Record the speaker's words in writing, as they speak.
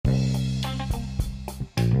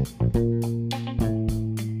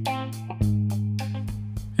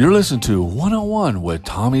You're listening to 101 with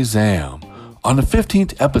Tommie Zam. On the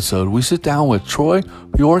 15th episode, we sit down with Troy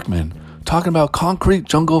Björkman talking about concrete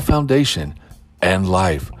jungle foundation and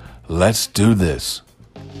life. Let's do this.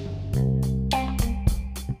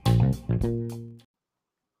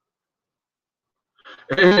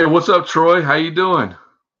 Hey, what's up, Troy? How you doing?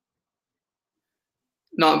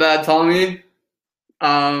 Not bad, Tommy.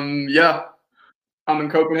 Yeah, I'm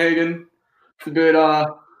in Copenhagen. It's a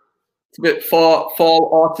bit fall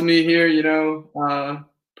autumny here, you know.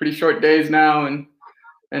 Pretty short days now, and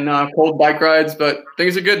cold bike rides, but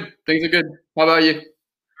things are good. Things are good. How about you?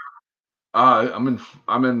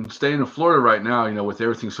 I'm staying in Florida right now, you know, with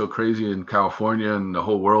everything so crazy in California and the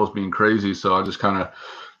whole world's being crazy. So I just kind of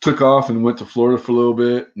took off and went to Florida for a little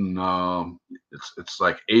bit, and it's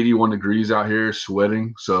like 81 degrees out here,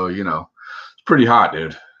 sweating. So, you know, it's pretty hot,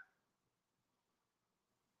 dude.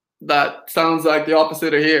 That sounds like the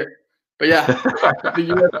opposite of here. But yeah,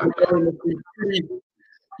 the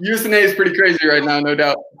USA is pretty crazy right now, no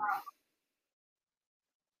doubt.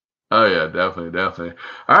 Oh yeah, definitely.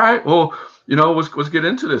 All right, well, you know, let's get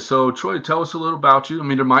into this. So, Troy, tell us a little about you. I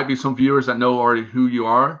mean, there might be some viewers that know already who you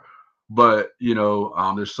are, but you know,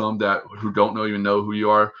 there's some that who don't even know who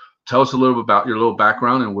you are. Tell us a little bit about your little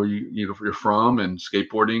background and where you're from and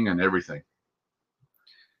skateboarding and everything.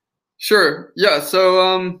 Sure. Yeah.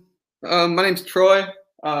 So, my name's Troy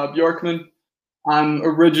Björkman. I'm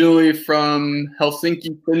originally from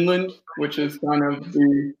Helsinki, Finland, which is kind of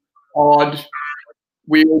the odd,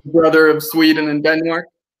 weird brother of Sweden and Denmark.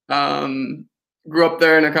 Grew up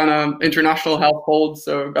there in a kind of international household,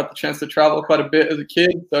 so got the chance to travel quite a bit as a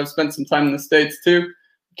kid. So I've spent some time in the States too,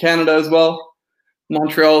 Canada as well,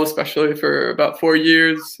 Montreal especially for about 4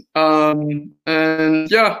 years. And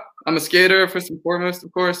yeah, I'm a skater first and foremost,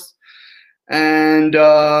 of course. And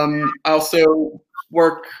I also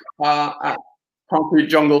work at Concrete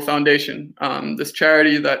Jungle Foundation, this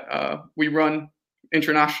charity that we run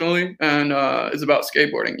internationally and is about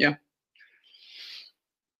skateboarding. Yeah.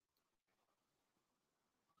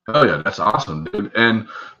 Oh yeah, that's awesome, dude. And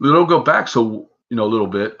we'll go back, so you know, a little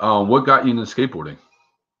bit. What got you into skateboarding?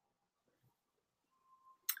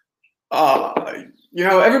 You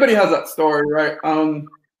know, everybody has that story, right?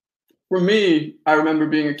 For me, I remember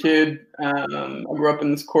being a kid. I grew up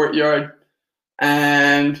in this courtyard,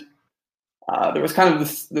 and there was kind of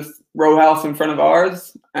this row house in front of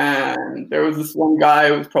ours, and there was this one guy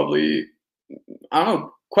who was probably, I don't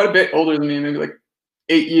know, quite a bit older than me, maybe like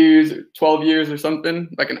 8 years or 12 years or something,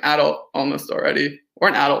 like an adult almost already, or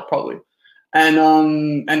an adult probably.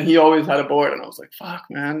 And he always had a board, and I was like, fuck,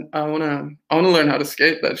 man, I wanna learn how to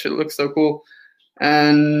skate. That shit looks so cool.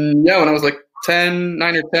 And yeah, when I was like 9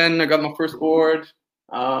 or 10, I got my first board.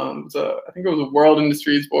 I think it was a World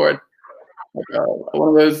Industries board, like one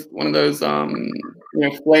of those you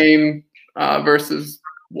know, flame versus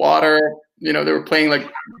water. You know, they were playing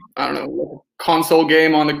like, I don't know, like a console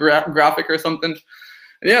game on the graphic or something.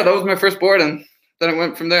 And yeah, that was my first board, and then it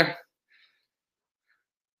went from there.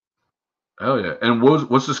 Oh yeah. And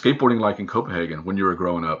what's the skateboarding like in Copenhagen when you were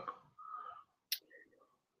growing up?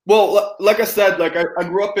 Well, like I said, like I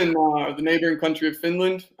grew up in the neighboring country of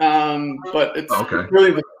Finland, but it's really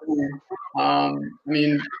the same. I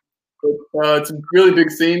mean, it's a really big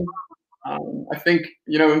scene. I think,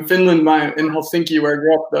 you know, in Finland, in Helsinki, where I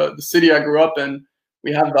grew up, the city I grew up in,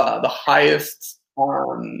 we have the highest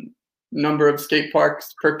number of skate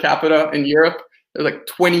parks per capita in Europe. There's like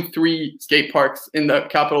 23 skate parks in the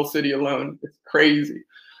capital city alone. It's crazy.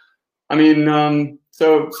 I mean,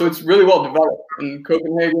 so it's really well developed in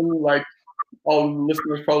Copenhagen. Like all the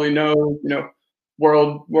listeners probably know, you know,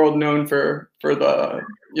 world known for the,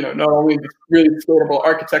 you know, not only the really skatable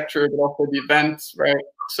architecture but also the events, right?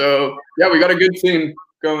 So yeah, we got a good scene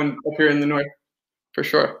going up here in the north for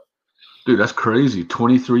sure. Dude, that's crazy.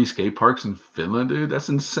 23 skate parks in Finland, dude. That's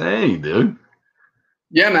insane, dude.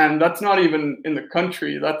 Yeah, man, that's not even in the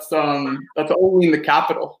country. That's only in the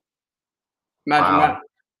capital. Imagine that.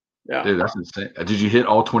 Yeah. Dude, that's insane. Did you hit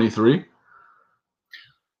all 23?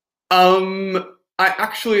 I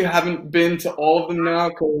actually haven't been to all of them now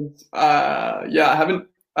because yeah, I haven't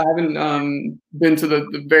been to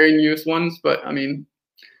the very newest ones, but I mean,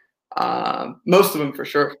 most of them for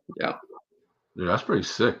sure. Yeah. Dude, that's pretty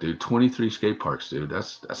sick, dude. 23 skate parks, dude.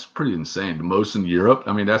 That's pretty insane. The most in Europe.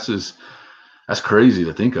 I mean, that's crazy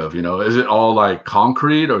to think of. You know, is it all like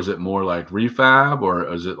concrete, or is it more like refab,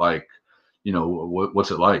 or is it like, you know,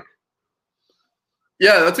 what's it like?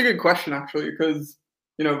 Yeah, that's a good question actually, because,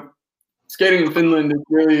 you know, skating in Finland is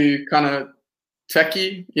really kind of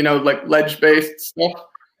techie, you know, like ledge-based stuff.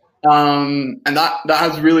 And that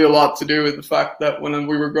has really a lot to do with the fact that when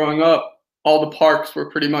we were growing up, all the parks were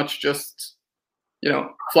pretty much just,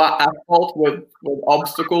 flat asphalt with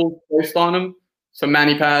obstacles placed on them. So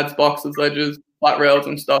mani pads, boxes, ledges, flat rails,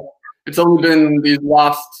 and stuff. It's only been these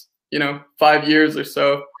last, 5 years or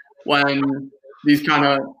so when these kind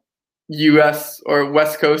of US or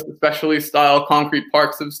West Coast, especially style concrete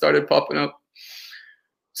parks have started popping up.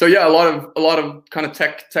 So yeah, a lot of kind of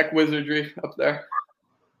tech wizardry up there.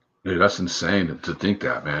 Dude, that's insane to think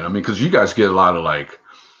that, man. I mean, because you guys get a lot of like,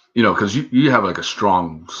 because you have like a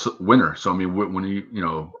strong winter. So I mean, when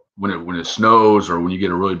when it snows or when you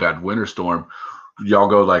get a really bad winter storm, y'all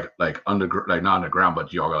go like under, like not underground,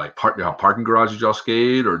 but y'all go like you have parking garages y'all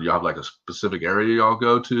skate, or do you have like a specific area y'all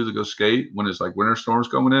go to go skate when it's like winter storms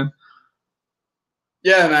coming in?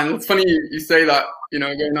 Yeah, man, it's funny you say that,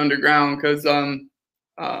 going underground, because where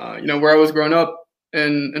I was growing up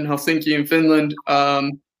in Helsinki in Finland,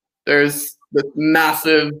 there's this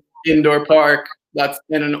massive indoor park that's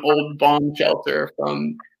in an old bomb shelter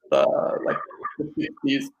from the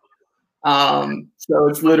 60s. So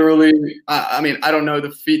it's literally, I mean, I don't know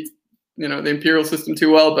the the imperial system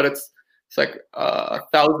too well, but it's like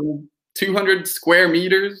 1,200 square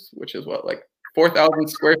meters, which is what, like 4,000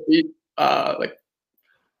 square feet,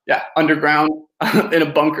 underground in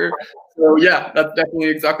a bunker. So yeah, that's definitely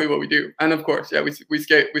exactly what we do. And of course, yeah, we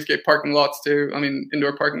skate parking lots too. I mean,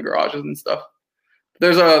 indoor parking garages and stuff.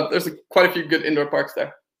 There's quite a few good indoor parks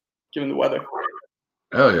there, given the weather.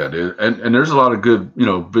 Hell yeah, dude. And there's a lot of good,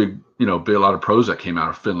 big, a lot of pros that came out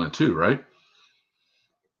of Finland too, right?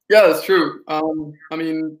 Yeah, that's true. I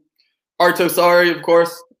mean, Arto Saari, of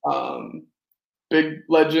course, big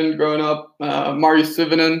legend growing up. Marius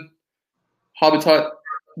Sivinen, Habitat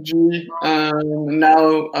G, and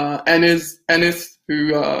now Ennis,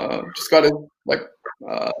 who just got his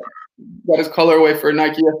colorway for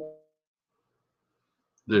Nike.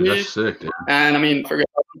 Dude, that's sick, dude. And I mean, forget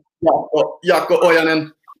Jaakko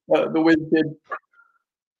Ojanen, the whiz kid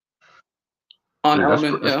on Dude,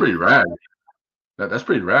 Element. That's pretty rad. That's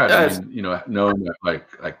pretty rad. Yeah, I mean, knowing that like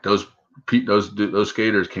those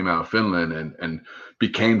skaters came out of Finland and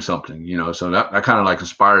became something, so that kind of like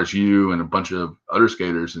inspires you and a bunch of other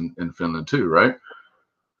skaters in Finland too, right?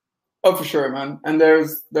 Oh, for sure, man. And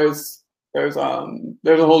there's a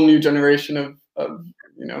whole new generation of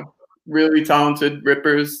really talented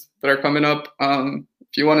rippers that are coming up.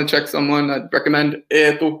 If you want to check someone, I'd recommend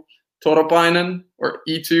Eetu Toropainen, or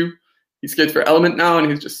E2. He skates for Element now, and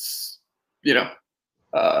he's just a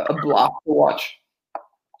blast to watch.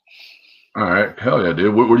 All right, hell yeah,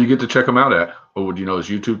 dude. Where do you get to check him out at? Or would you know his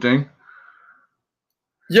YouTube thing?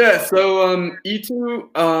 Yeah, so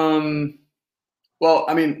E2. Well,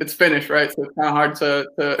 I mean, it's Finnish, right? So it's kind of hard to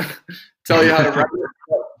tell you how to write it,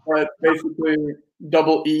 but basically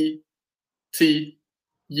EETUTOROPAINEEN.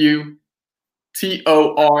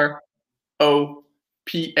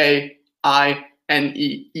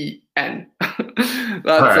 That's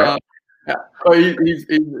right. yeah. Oh,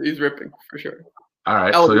 he's ripping for sure. All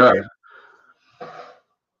right, so yeah.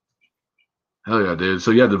 Hell yeah, dude.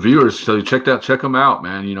 So yeah, the viewers, so check them out,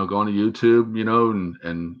 man. Go on to YouTube,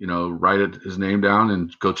 and write his name down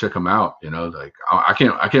and go check him out. Like I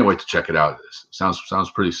can't wait to check it out. It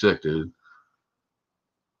sounds pretty sick, dude.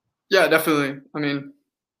 Yeah, definitely. I mean,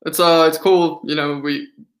 it's cool.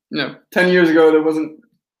 10 years ago there wasn't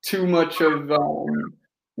too much of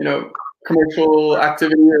commercial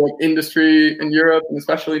activity or like industry in Europe, and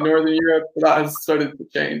especially Northern Europe. But that has started to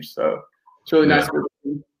change. So it's really nice.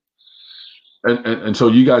 And so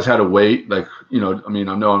you guys had to wait, like, I mean,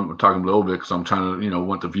 I know I'm talking a little bit because I'm trying to,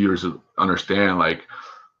 want the viewers to understand, like,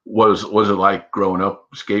 what was it like growing up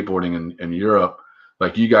skateboarding in Europe?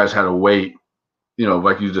 Like, you guys had to wait,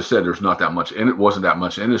 like you just said, there's not that much, and it wasn't that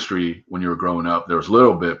much industry when you were growing up. There was a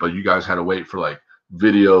little bit, but you guys had to wait for like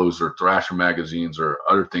videos or Thrasher magazines or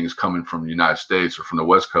other things coming from the United States or from the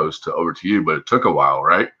West Coast over to you, but it took a while,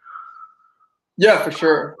 right? Yeah, for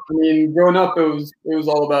sure. I mean, growing up, it was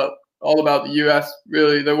all about the US.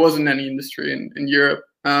 Really, there wasn't any industry in Europe,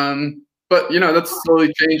 but that's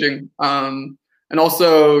slowly changing. And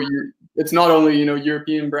also, it's not only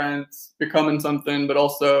European brands becoming something, but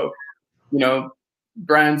also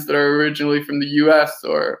brands that are originally from the US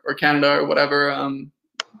or Canada or whatever,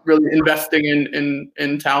 really investing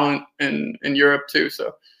in talent in Europe too.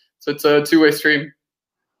 So it's a two-way stream.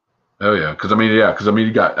 Oh yeah, because I mean,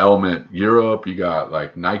 you got Element Europe, you got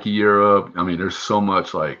like Nike Europe. I mean, there's so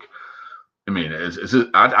much like. I mean, I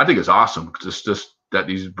think it's awesome. Just that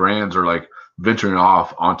these brands are like venturing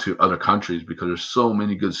off onto other countries because there's so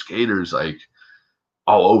many good skaters like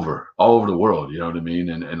all over the world. You know what I mean?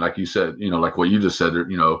 And like you said, you know, like what you just said,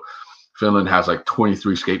 you know, Finland has like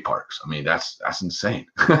 23 skate parks. I mean, that's insane.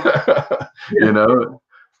 You know?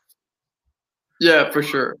 Yeah, for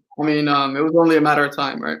sure. I mean, it was only a matter of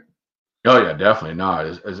time, right? Oh yeah, definitely.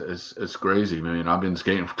 No, it's crazy. I mean, I've been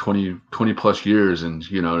skating for 20 plus years, and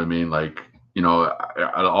you know what I mean. Like, you know,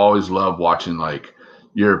 I always love watching like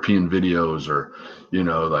European videos, or you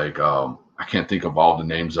know, like I can't think of all the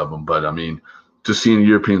names of them, but I mean, just seeing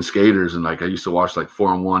European skaters, and like I used to watch like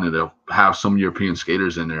 4-on-1, and they'll have some European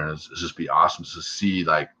skaters in there, and it's just be awesome to see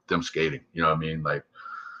like them skating. You know what I mean? Like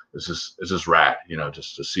it's just rad. You know,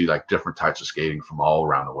 just to see like different types of skating from all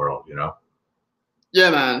around the world. You know. Yeah,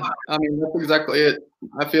 man. I mean, that's exactly it.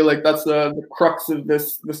 I feel like that's the crux of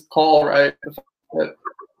this call, right? The fact that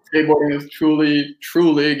skateboarding is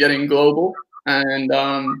truly getting global, and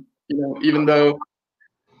you know, even though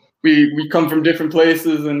we come from different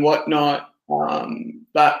places and whatnot,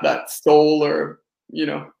 that soul, or you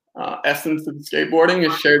know, essence of skateboarding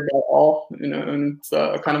is shared by all. You know, and it's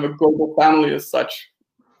kind of a global family as such.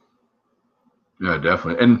 Yeah,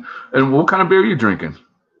 definitely. And what kind of beer are you drinking?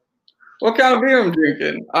 What kind of beer I'm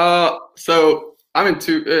drinking? So I'm in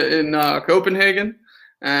Copenhagen,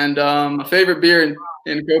 and my favorite beer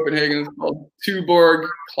in Copenhagen is called Tuborg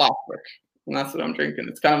Classic, and that's what I'm drinking.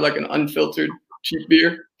 It's kind of like an unfiltered cheap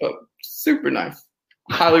beer, but super nice.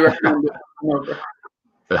 Highly recommend it.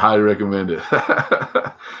 I highly recommend it.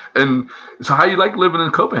 And so, how you like living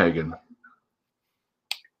in Copenhagen?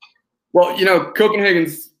 Well, you know,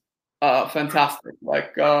 Copenhagen's fantastic.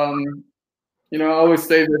 Like, you know, I always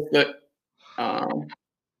say this, that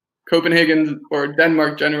Copenhagen, or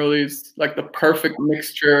Denmark generally, is like the perfect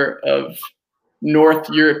mixture of North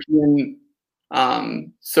European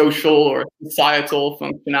social or societal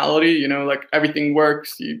functionality. You know, like everything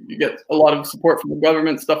works. You get a lot of support from the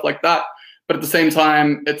government, stuff like that. But at the same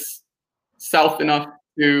time, it's south enough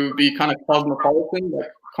to be kind of cosmopolitan,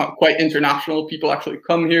 like quite international. People actually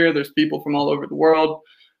come here. There's people from all over the world.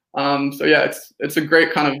 So yeah, it's a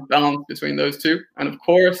great kind of balance between those two. And of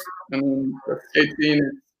course, I mean, the skate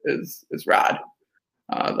scene is rad.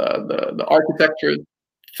 The architecture is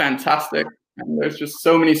fantastic, and there's just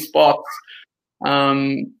so many spots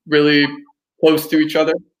really close to each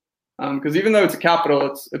other. Because even though it's a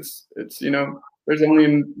capital, it's you know, there's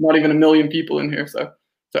only not even 1 million people in here, so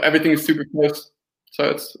everything is super close. So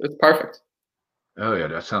it's perfect. Oh yeah,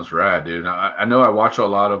 that sounds rad, dude. I know I watch a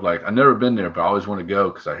lot of like I've never been there, but I always want to go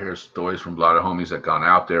because I hear stories from a lot of homies that gone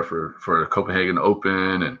out there for the Copenhagen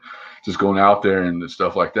Open and just going out there and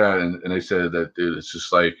stuff like that. And they said that, dude, it's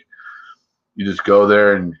just like you just go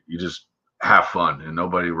there and you just have fun and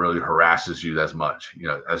nobody really harasses you as much, you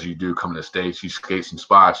know, as you do coming to the States. You skate some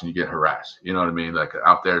spots and you get harassed. You know what I mean? Like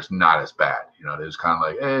out there, it's not as bad. You know, it's kind of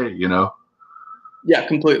like, hey, you know. Yeah,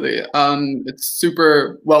 completely. It's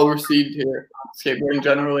super well received here, skateboarding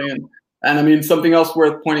generally, and I mean, something else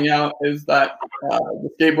worth pointing out is that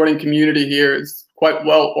the skateboarding community here is quite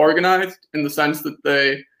well organized in the sense that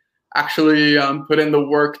they actually put in the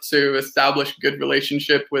work to establish good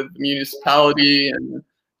relationship with the municipality, and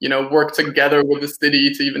you know, work together with the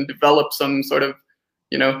city to even develop some sort of,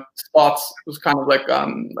 you know, spots. It was kind of like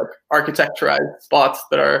architecturized spots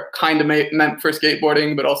that are kind of meant for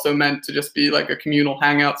skateboarding, but also meant to just be like a communal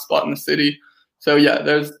hangout spot in the city. So yeah,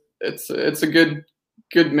 it's a good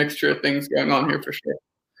mixture of things going on here for sure.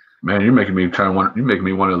 Man, you're making me want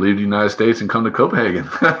to leave the United States and come to Copenhagen.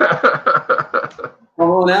 Come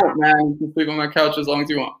on out, man. You can sleep on my couch as long as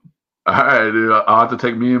you want. All right, dude. I'll have to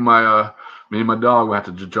take me and my dog. We'll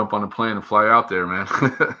have to jump on a plane and fly out there, man.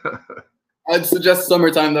 I'd suggest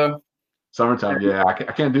summertime though. Summertime, yeah. I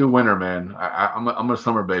can't do winter, man. I'm a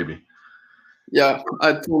summer baby. Yeah,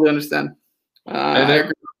 I totally understand. And I then,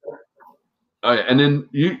 agree. and then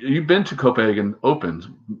you've been to Copenhagen Opens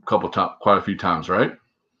quite a few times, right?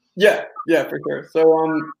 Yeah, for sure.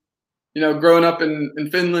 So you know, growing up in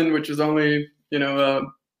Finland, which is only, you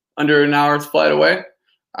know, under an hour's flight away,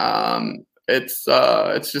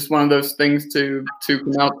 it's just one of those things to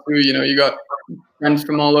come out to. You know, you got friends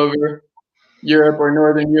from all over Europe or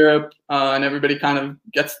Northern Europe, and everybody kind of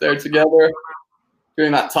gets there together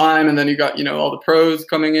during that time. And then you got, you know, all the pros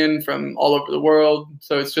coming in from all over the world.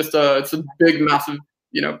 So it's just it's a big, massive,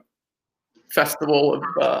 you know, festival of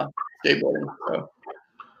skateboarding. So,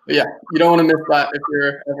 but yeah, you don't want to miss that if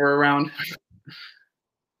you're ever around.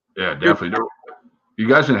 Yeah, definitely. You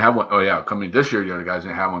guys didn't have one. Oh yeah, coming this year, you guys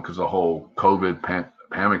didn't have one because of the whole COVID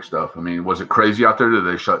pandemic stuff. I mean, was it crazy out there? Did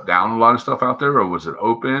they shut down a lot of stuff out there, or was it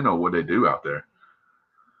open, or what did they do out there?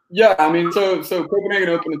 Yeah, I mean, so Copenhagen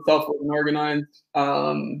Open itself wasn't organized,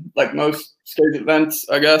 like most skate events,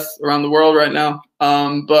 I guess, around the world right now.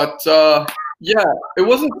 Yeah, it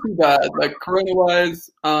wasn't too bad. Like corona-wise,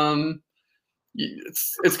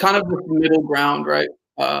 it's kind of the middle ground, right?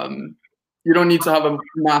 You don't need to have a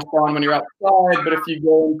mask on when you're outside, but if you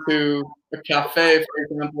go into a cafe, for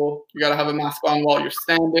example, you got to have a mask on while you're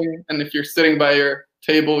standing, and if you're sitting by your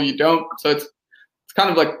table, you don't. So it's kind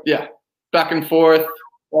of like, yeah, back and forth.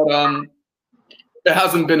 But it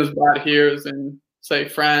hasn't been as bad here as in, say,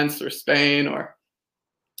 France or Spain or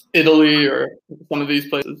Italy or some of these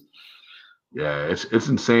places. Yeah, it's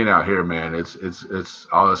insane out here, man. It's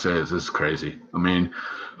all I say is it's crazy. I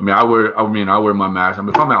wear my mask. I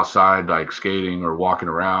mean, if I'm outside like skating or walking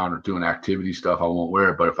around or doing activity stuff, I won't wear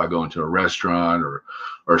it. But if I go into a restaurant or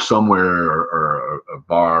somewhere or a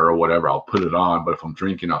bar or whatever, I'll put it on. But if I'm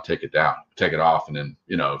drinking, I'll take it down, take it off, and then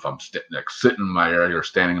if I'm like sitting in my area or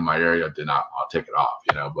standing in my area, then I'll take it off.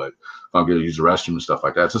 But if I'm going to use the restroom and stuff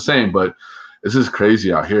like that, it's the same. But it's just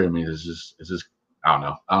crazy out here. I mean, it's just I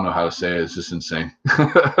don't know how to say it. It's just insane.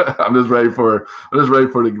 I'm just ready for it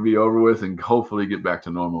to be over with and hopefully get back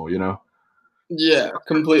to normal. Yeah,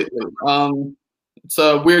 completely. It's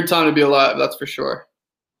a weird time to be alive, that's for sure.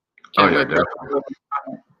 Can't wait.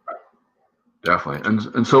 Definitely.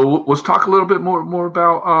 And so let's talk a little bit more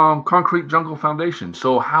about Concrete Jungle Foundation.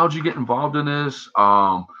 So how'd you get involved in this?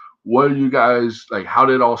 What are you guys like? How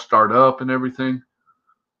did it all start up and everything?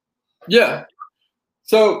 Yeah.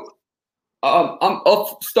 So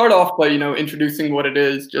I'll start off by introducing what it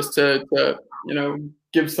is, just to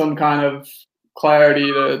give some kind of clarity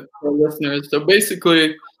to listeners. So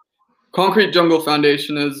basically, Concrete Jungle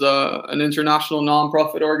Foundation is an international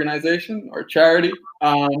nonprofit organization or charity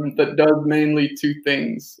that does mainly two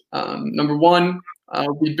things. Number one,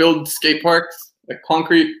 we build skate parks, like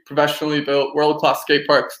concrete, professionally built, world-class skate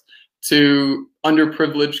parks to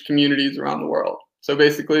underprivileged communities around the world. So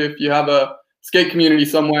basically, if you have a skate community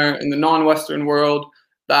somewhere in the non-Western world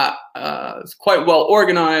that is quite well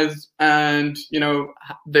organized, and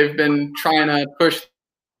they've been trying to push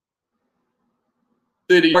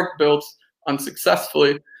city park built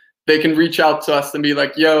unsuccessfully, they can reach out to us and be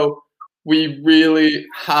like, "Yo, we really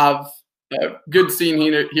have a good scene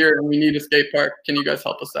here, and we need a skate park. Can you guys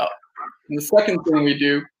help us out?" And the second thing we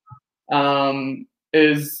do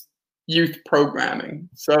is youth programming.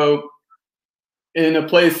 So in a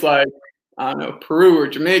place like, I don't know, Peru or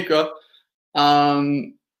Jamaica,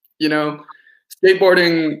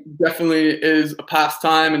 skateboarding definitely is a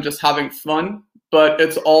pastime and just having fun, but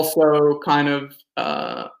it's also kind of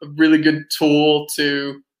a really good tool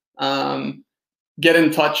to get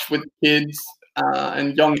in touch with kids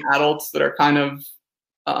and young adults that are kind of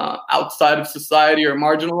outside of society or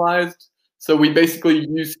marginalized. So we basically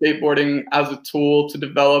use skateboarding as a tool to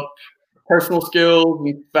develop personal skills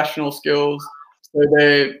and professional skills. So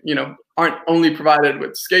they, aren't only provided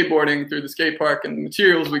with skateboarding through the skate park and the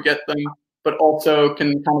materials we get them, but also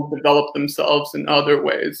can kind of develop themselves in other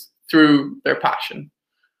ways through their passion.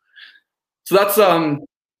 So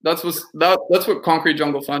that's what Concrete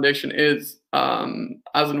Jungle Foundation is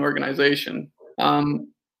as an organization.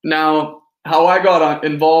 Now, how I got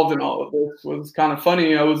involved in all of this was kind of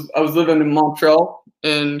funny. I was living in Montreal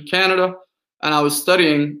in Canada, and I was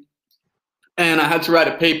studying, and I had to write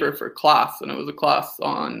a paper for class, and it was a class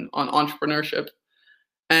on entrepreneurship.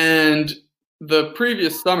 And the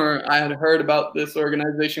previous summer, I had heard about this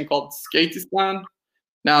organization called Skatistan.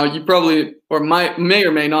 Now, you probably may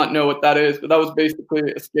or may not know what that is, but that was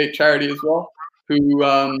basically a skate charity as well, who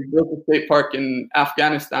built a skate park in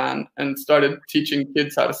Afghanistan and started teaching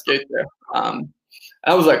kids how to skate there.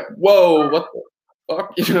 I was like, whoa, what the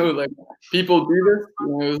fuck? Like, people do this? It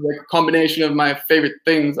was like a combination of my favorite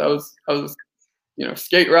things. I was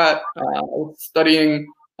skate rat. I was studying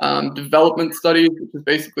development studies, which is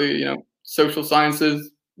basically, social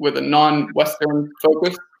sciences with a non-Western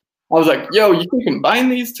focus. I was like, yo, you can combine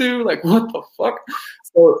these two? Like, what the fuck?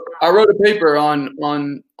 So I wrote a paper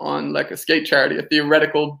on like a skate charity, a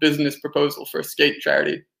theoretical business proposal for a skate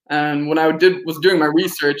charity. And when I was doing my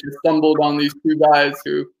research, I stumbled on these two guys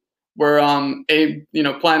who were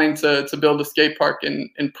planning to build a skate park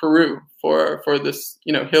in Peru for this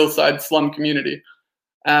hillside slum community.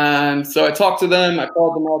 And so I talked to them, I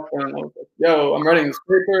called them up, and I was like, yo, I'm writing this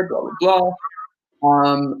paper, blah blah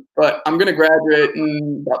blah. But I'm gonna graduate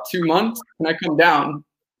in about 2 months. Can I come down?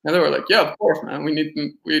 And they were like, yeah, of course, man. We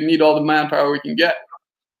need all the manpower we can get.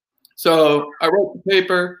 So I wrote the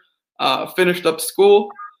paper, finished up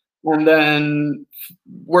school, and then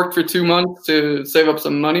worked for 2 months to save up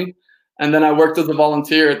some money. And then I worked as a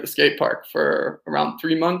volunteer at the skate park for around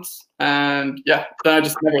 3 months. And yeah, then I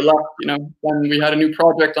just never left, you know. Then we had a new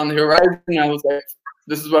project on the horizon. I was like,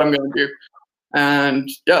 this is what I'm going to do. And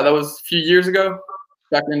yeah, that was a few years ago,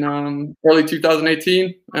 back in early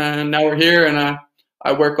 2018. And now we're here, and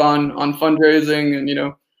I work on fundraising and, you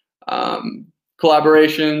know,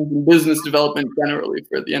 collaborations and business development generally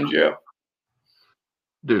for the NGO.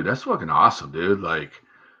 Dude, that's fucking awesome, dude. Like,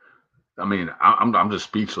 I mean, I'm just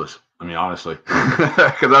speechless. I mean, honestly,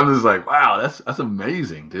 because I'm just like, wow, that's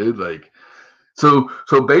amazing, dude. Like, so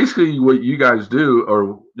basically, what you guys do,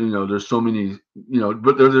 or you know, there's so many, you know,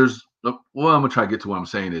 but there's well, I'm gonna try to get to what I'm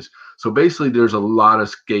saying is, so basically, there's a lot of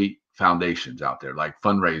skate foundations out there, like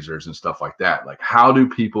fundraisers and stuff like that. Like, how do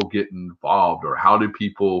people get involved, or how do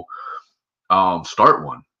people start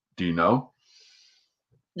one? Do you know?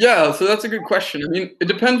 Yeah, so that's a good question. I mean, it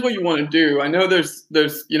depends what you want to do. I know there's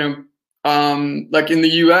you know, like in the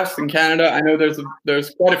US and Canada, I know there's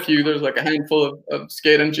quite a few. There's like a handful of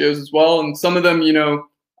skate NGOs as well, and some of them, you know,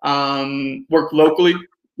 work locally.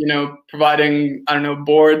 You know, providing, I don't know,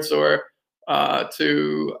 boards or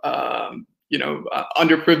to you know,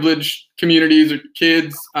 underprivileged communities or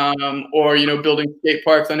kids, or you know, building skate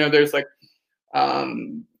parks. I know there's like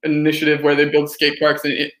an initiative where they build skate parks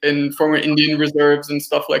in former Indian reserves and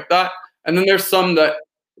stuff like that. And then there's some that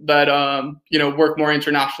you know, work more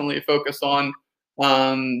internationally, focus on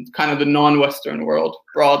kind of the non-Western world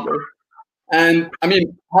broadly. And I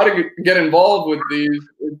mean, how to get involved with these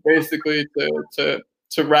is basically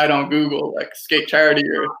to write on Google like skate charity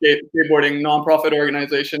or skateboarding nonprofit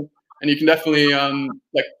organization, and you can definitely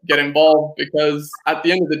like get involved, because at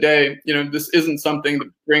the end of the day, you know, this isn't something that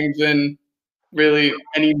brings in really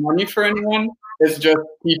any money for anyone. It's just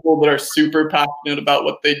people that are super passionate about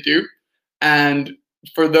what they do, and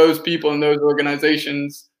for those people in those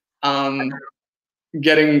organizations,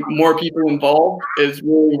 getting more people involved is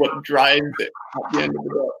really what drives it at the end of the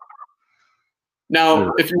day.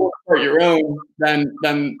 Now, if you want to start your own, then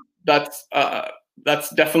that's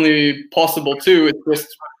definitely possible too. It's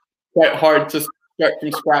just quite hard to start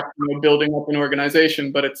from scratch, you know, building up an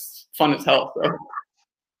organization, but it's fun as hell. So,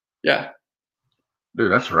 yeah.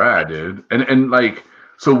 Dude, that's rad, dude. And like,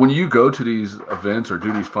 so when you go to these events or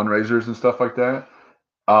do these fundraisers and stuff like that,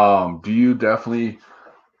 do you definitely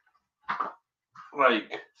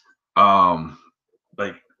like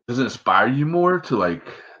like does it inspire you more to like,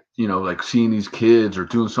 you know, like seeing these kids or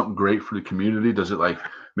doing something great for the community? Does it like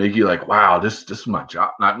make you like, wow, this is my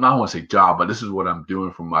job? Not want to say job, but this is what I'm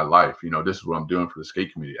doing for my life. You know, this is what I'm doing for the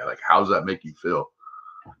skate community. Like, how does that make you feel?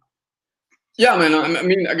 Yeah, man. I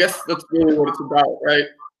mean, I guess that's really what it's about, right?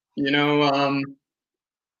 You know,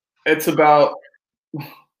 it's about,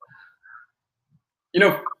 you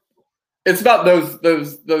know, it's about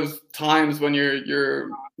those times when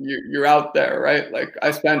you're out there, right? Like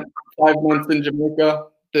I spent 5 months in Jamaica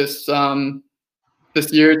this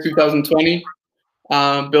year, 2020,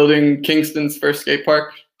 building Kingston's first skate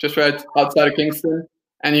park, just right outside of Kingston.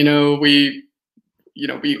 And we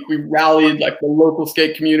rallied like the local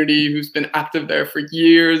skate community who's been active there for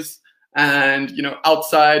years, and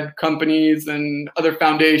outside companies and other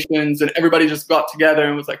foundations, and everybody just got together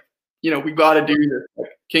and was like, we got to do this.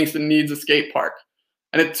 Like, Kingston needs a skate park.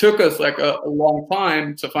 And it took us like a long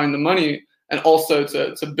time to find the money and also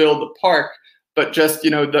to build the park. But just,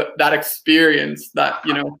 that experience, that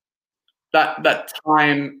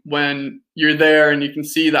time when you're there and you can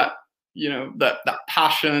see that, that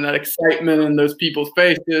passion and that excitement in those people's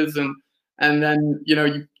faces. And then,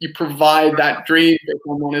 you provide that dream for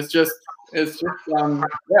someone. It's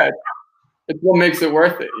what makes it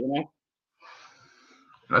worth it,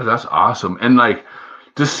 That's awesome. And like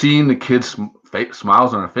just seeing the kids'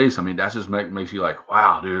 smiles on their face, I mean, that just makes you like,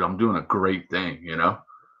 wow, dude, I'm doing a great thing,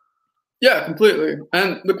 Yeah, completely.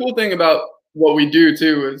 And the cool thing about what we do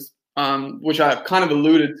too is, which I kind of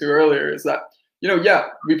alluded to earlier, is that,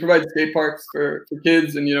 we provide skate parks for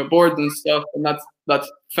kids and, boards and stuff. And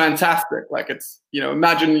that's fantastic. Like, it's,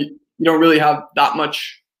 imagine you don't really have that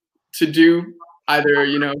much to do either,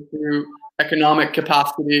 through economic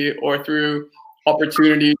capacity or through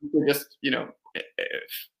opportunity to just,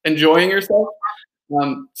 enjoying yourself.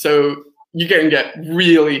 So you can get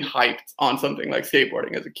really hyped on something like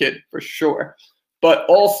skateboarding as a kid, for sure. But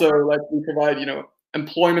also, like, we provide,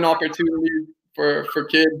 employment opportunities for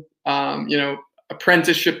kids,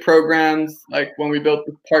 apprenticeship programs. Like when we built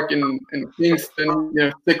the park in Kingston,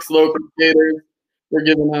 6 local skaters were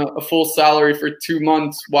given a full salary for 2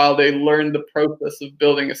 months while they learned the process of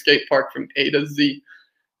building a skate park from A to Z.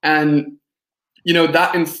 And,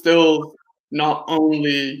 that instills not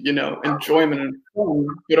only, enjoyment and fun,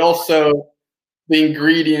 but also the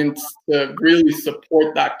ingredients to really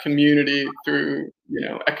support that community through,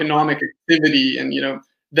 economic activity and,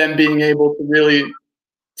 them being able to really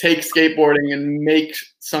take skateboarding and make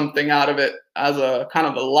something out of it as a kind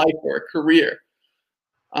of a life or a career.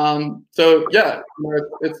 So yeah,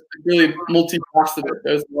 it's really multifaceted.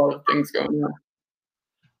 There's a lot of things going on.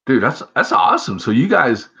 Dude, that's awesome. So you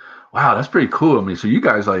guys, wow, that's pretty cool. I mean, so you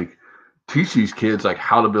guys like teach these kids like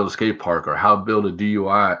how to build a skate park or how to build a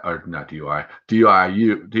DUI or not DUI,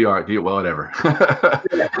 DIU, DR, whatever.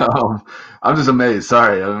 I'm just amazed.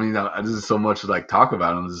 Sorry. I mean, this is so much to like talk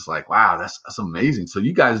about. I'm just like, wow, that's amazing. So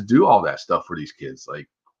you guys do all that stuff for these kids. Like,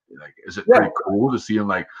 is it pretty cool to see them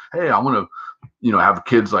like, hey, I want to, have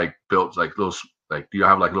kids like build like little, like, do you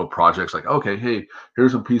have like little projects like, okay, hey,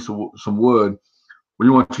 here's a piece of some wood. We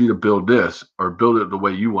want you to build this or build it the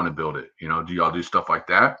way you want to build it. Do y'all do stuff like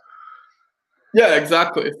that? Yeah,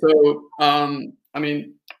 exactly. So, I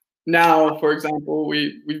mean, now, for example,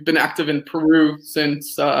 we've been active in Peru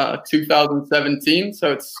since 2017,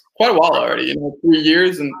 so it's quite a while already. 3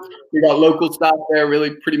 years, and we got local staff there,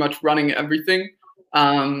 really pretty much running everything.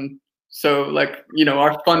 So, like,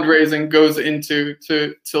 our fundraising goes into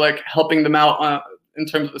to like helping them out in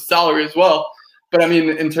terms of the salary as well. But I mean,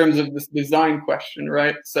 in terms of this design question,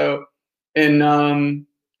 right? So, in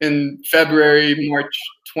February, March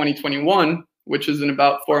 2021, which is in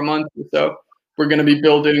about 4 months or so, we're going to be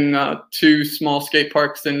building 2 small skate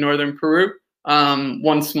parks in northern Peru,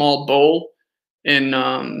 1 small bowl in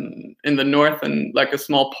the north, and like a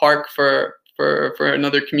small park for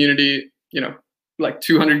another community, like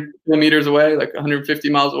 200 kilometers away, like 150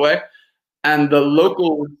 miles away. And the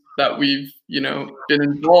locals that we've been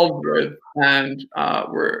involved with and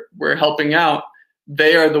we're helping out,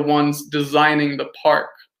 they are the ones designing the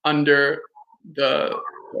park under the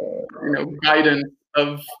guidance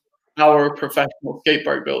of our professional skate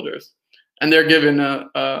park builders, and they're given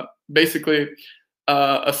basically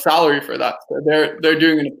a salary for that. So they're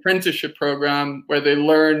doing an apprenticeship program where they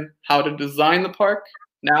learn how to design the park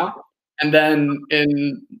now, and then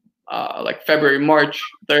in like February, March,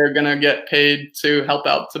 they're gonna get paid to help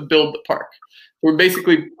out to build the park. We're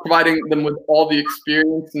basically providing them with all the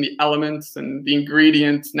experience and the elements and the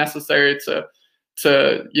ingredients necessary to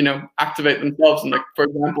activate themselves and, like, for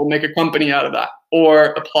example, make a company out of that or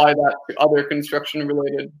apply that to other construction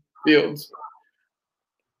related fields.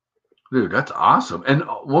 Dude, that's awesome. And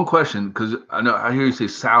one question, because I hear you say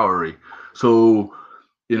salary. So,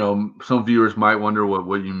 some viewers might wonder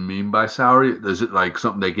what you mean by salary. Is it like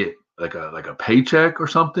something they get like a paycheck or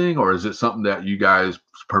something, or is it something that you guys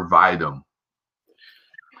provide them?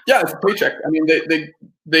 Yeah, it's a paycheck. I mean,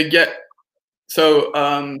 they get so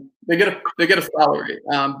they get a salary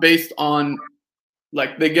based on,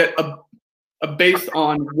 like, they get a based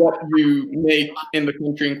on what you make in the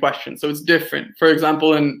country in question. So it's different. For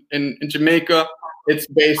example, in Jamaica, it's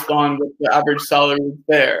based on what the average salary is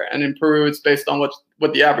there, and in Peru, it's based on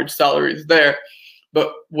what the average salary is there.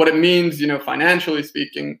 But what it means, financially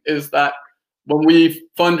speaking, is that when we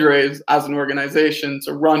fundraise as an organization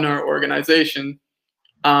to run our organization,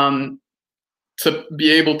 to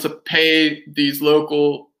be able to pay these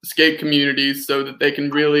local skate communities so that they can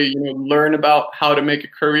really, learn about how to make a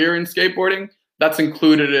career in skateboarding, that's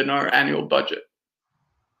included in our annual budget.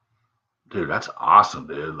 Dude, that's awesome,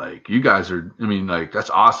 dude. Like, you guys are, I mean, like, that's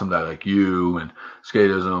awesome that like you and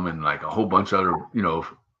Skatism and like a whole bunch of other,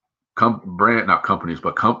 not companies,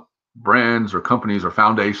 but brands or companies or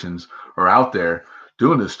foundations are out there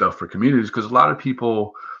doing this stuff for communities, because a lot of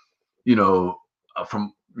people,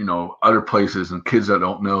 from other places and kids that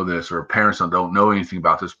don't know this or parents that don't know anything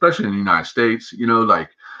about this, especially in the United States, like,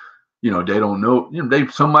 they don't know,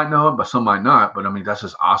 some might know it, but some might not. But I mean, that's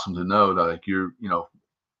just awesome to know that like you're,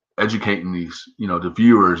 educating these, the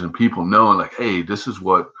viewers and people knowing like, hey, this is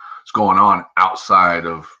what's going on outside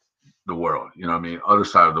of the world, other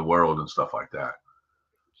side of the world and stuff like that.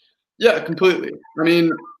 Yeah, completely. I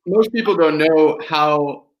mean, most people don't know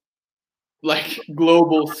how, like,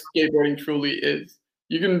 global skateboarding truly is.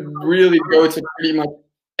 You can really go to pretty much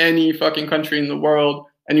any fucking country in the world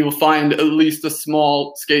and you will find at least a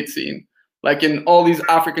small skate scene. Like in all these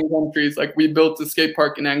African countries, like we built a skate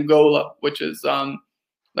park in Angola, which is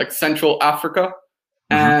like Central Africa.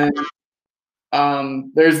 And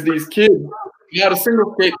there's these kids. We had a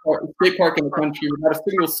single skate park in the country. We had a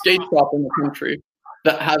single skate shop in the country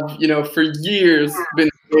that have, for years been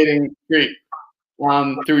skating street.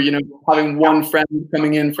 Through having one friend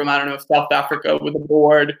coming in from, I don't know, South Africa with a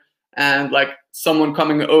board, and like someone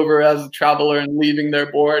coming over as a traveler and leaving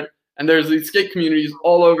their board. And there's these skate communities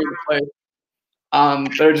all over the place.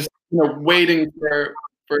 They're just waiting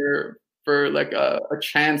for like a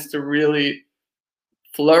chance to really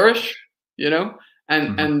flourish, you know,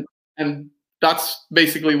 and Mhm. and that's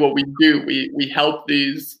basically what we do. We help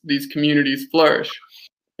these communities flourish,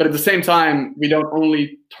 but at the same time, we don't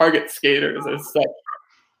only target skaters as such.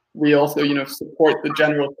 We also, you know, support the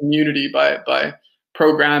general community by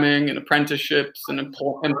programming and apprenticeships and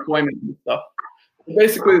employment and stuff.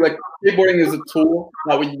 Basically, like, skateboarding is a tool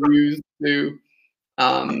that we use to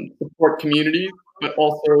support communities, but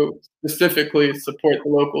also specifically support the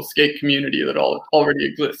local skate community that already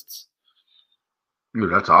exists. Dude,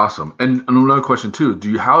 that's awesome. And another question too,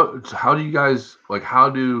 how do you guys, like, how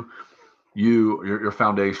do your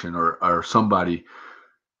foundation or somebody,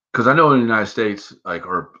 because I know in the United States, like,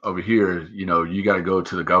 or over here, you know, you got to go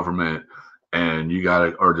to the government and you got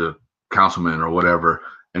to, or the councilman or whatever,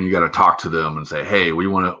 and you got to talk to them and say, hey, we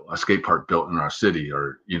want a skate park built in our city,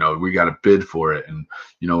 or, you know, we got to bid for it, and,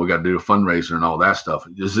 you know, we got to do a fundraiser and all that stuff.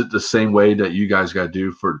 Is it the same way that you guys got to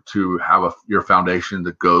do to have your foundation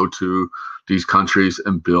to go to these countries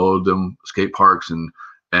and build them skate parks and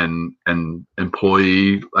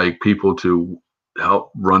employee, like, people to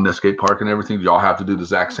help run the skate park and everything? Do y'all have to do the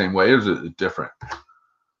exact same way, or is it different?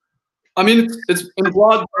 I mean, it's in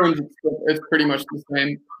broad terms, it's pretty much the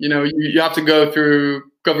same. You know, you have to go through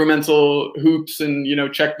governmental hoops and, you know,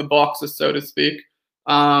 check the boxes, so to speak.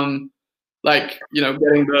 Like, you know,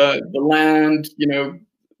 getting the land, you know,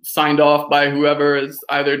 signed off by whoever is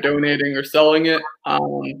either donating or selling it,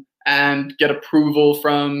 and get approval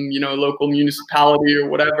from, you know, local municipality or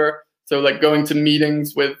whatever. So, like, going to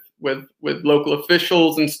meetings with local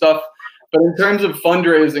officials and stuff. But in terms of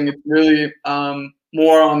fundraising, it's really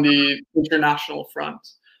more on the international front.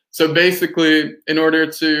 So basically, in order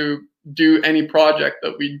to do any project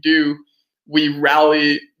that we do, we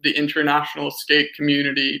rally the international skate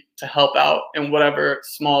community to help out in whatever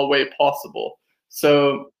small way possible.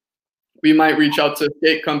 So we might reach out to a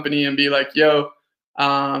skate company and be like, yo,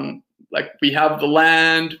 like, we have the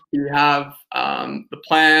land, we have the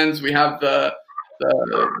plans, we have the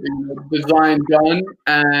design done,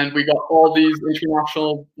 and we got all these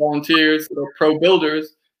international volunteers that are pro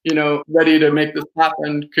builders, you know, ready to make this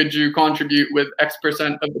happen. Could you contribute with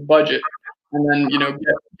X% of the budget, and then, you know,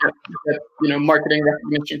 get you know, marketing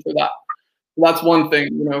recognition for that? So that's one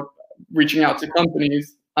thing, you know, reaching out to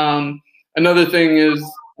companies. Another thing is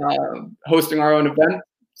hosting our own event.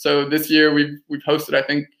 So this year we've hosted, I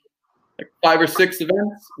think, like 5 or 6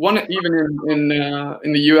 events. One even in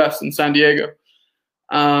the U.S. in San Diego.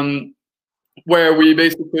 Where we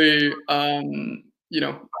basically, you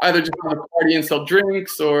know, either just have a party and sell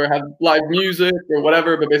drinks or have live music or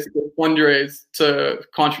whatever, but basically fundraise to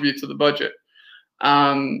contribute to the budget.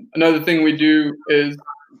 Another thing we do is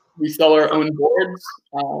we sell our own boards,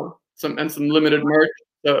 some limited merch.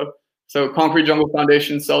 So Concrete Jungle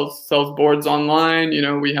Foundation sells boards online. You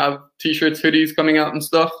know, we have T-shirts, hoodies coming out and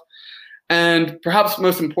stuff. And perhaps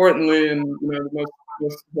most importantly, and, you know, the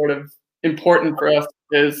most sort of important for us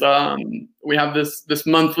is we have this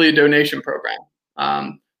monthly donation program.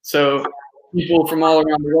 So people from all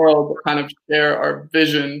around the world that kind of share our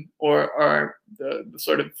vision or the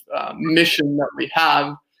sort of mission that we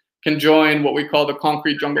have can join what we call the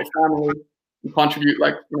Concrete Jungle family and contribute,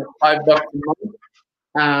 like, you know, $5 a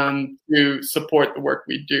month to support the work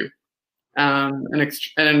we do. And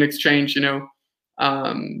in exchange, you know,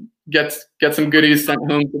 get some goodies sent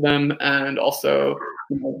home to them, and also,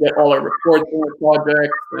 you know, get all our reports on our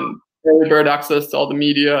projects and early bird access to all the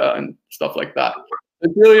media and stuff like that.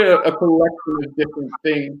 It's really a collection of different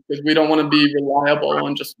things, because we don't want to be reliable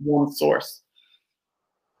on just one source.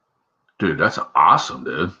 Dude, that's awesome,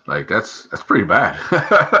 dude. Like, that's pretty bad.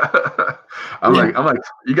 I'm like,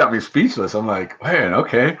 you got me speechless. I'm like, man,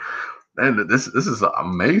 okay. Man, this is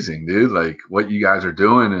amazing, dude. Like, what you guys are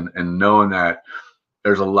doing, and knowing that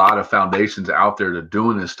there's a lot of foundations out there that are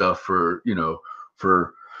doing this stuff for, you know,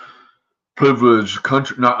 for privileged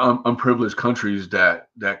country, not unprivileged countries that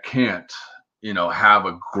can't, you know, have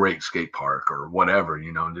a great skate park or whatever,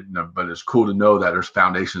 you know. But it's cool to know that there's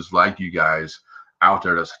foundations like you guys out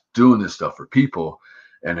there that's doing this stuff for people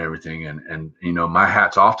and everything. And you know, my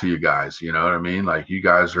hat's off to you guys. You know what I mean? Like, you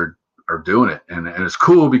guys are doing it, and it's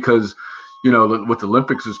cool because, you know, with the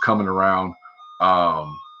Olympics is coming around.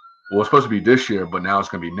 Well, it's supposed to be this year, but now it's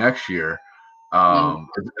going to be next year.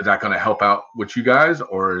 Is that going to help out with you guys,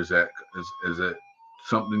 or is it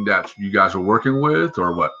something that you guys are working with,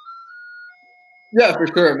 or what? Yeah, for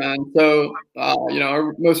sure, man. So, you know,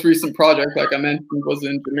 our most recent project, like I mentioned, was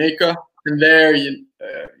in Jamaica, and there, you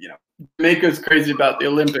know, Jamaica is crazy about the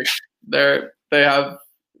Olympics. They have,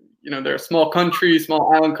 you know, they're a small country,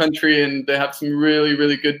 small island country, and they have some really,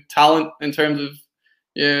 really good talent in terms of,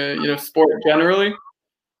 you know, sport generally.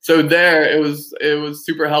 So there, it was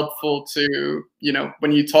super helpful to,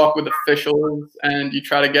 when you talk with officials and you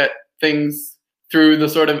try to get things through the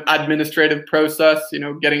sort of administrative process,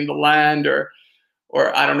 getting the land or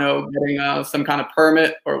I don't know, getting some kind of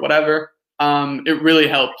permit or whatever. It really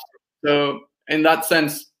helps. So in that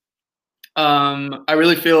sense, I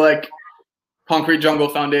really feel like Concrete Jungle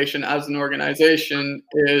Foundation as an organization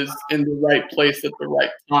is in the right place at the right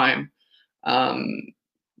time.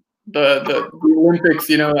 The Olympics,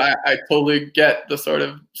 I totally get the sort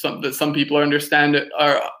of some people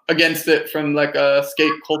are against it from like a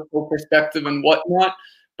skate cultural perspective and whatnot.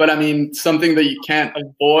 But I mean, something that you can't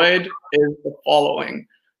avoid is the following: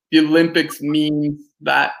 the Olympics means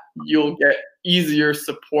that you'll get easier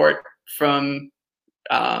support from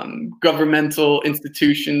governmental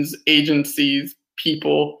institutions, agencies,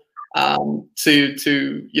 people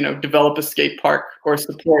to develop a skate park or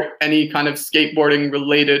support any kind of skateboarding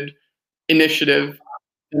related initiative,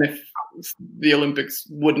 and if the Olympics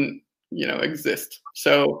wouldn't exist.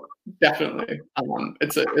 So definitely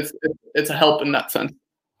it's a help in that sense.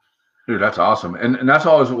 Dude, that's awesome. And that's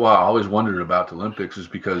always what I always wondered about the Olympics, is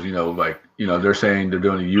because, they're saying they're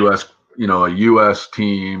doing a US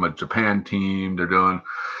team, a Japan team, they're doing,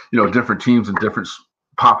 different teams in different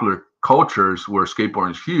popular cultures where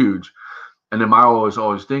skateboarding is huge. And then my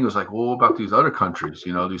always thing was like, well, what about these other countries,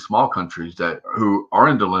 these small countries who are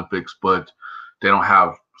in the Olympics, but they don't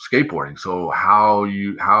have skateboarding. So how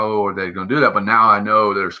are they going to do that? But now I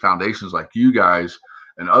know there's foundations like you guys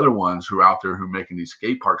and other ones who are out there who are making these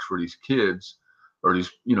skate parks for these kids, or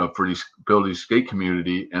these, build these skate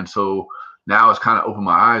community. And so now it's kind of opened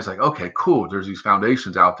my eyes, like, okay, cool. There's these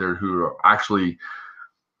foundations out there who are actually,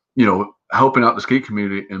 helping out the skate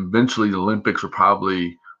community. And eventually the Olympics will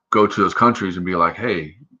probably go to those countries and be like,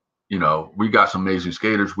 hey, we got some amazing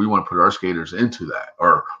skaters. We want to put our skaters into that,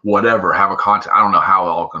 or whatever, have a contest. I don't know how it's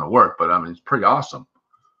all going to work, but I mean, it's pretty awesome.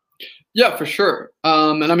 Yeah, for sure.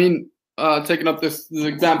 And I mean, taking up this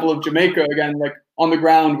example of Jamaica again, like on the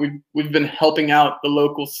ground, we've been helping out the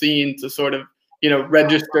local scene to sort of,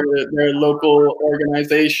 register their local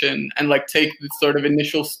organization and like take the sort of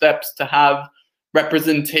initial steps to have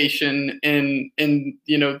representation in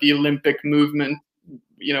the Olympic movement,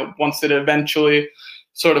 once it eventually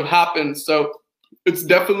sort of happens. So it's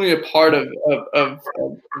definitely a part of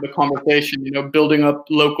the conversation, building up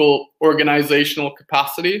local organizational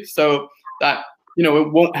capacity, so that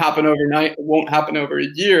it won't happen overnight, it won't happen over a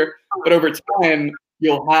year, but over time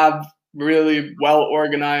you'll have really well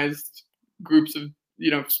organized groups of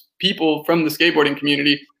people from the skateboarding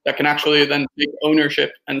community that can actually then take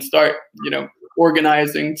ownership and start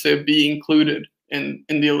organizing to be included in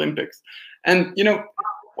the Olympics. And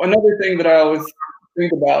another thing that I always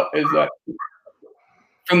think about is that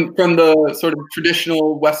from the sort of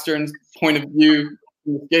traditional Western point of view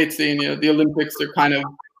in the skate scene, the Olympics are kind of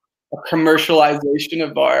a commercialization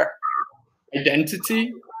of our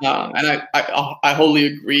identity, and I wholly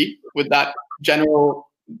agree with that general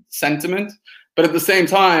sentiment. But at the same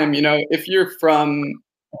time, if you're from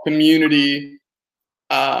a community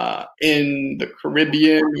in the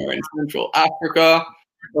Caribbean or in Central Africa,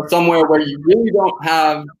 or somewhere where you really don't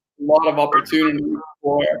have a lot of opportunity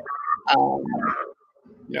for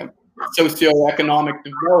socioeconomic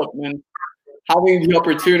development, having the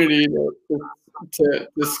opportunity to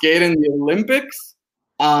skate in the Olympics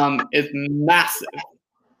is massive.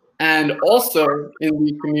 And also in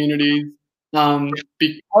these communities,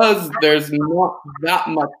 because there's not that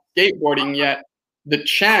much skateboarding yet, the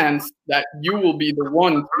chance that you will be the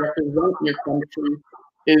one to represent your country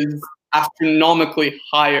is astronomically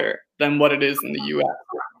higher than what it is in the US.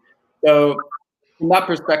 So from that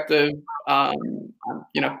perspective, I'm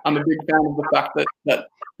a big fan of the fact that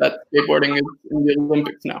skateboarding is in the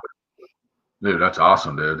Olympics now. Dude, that's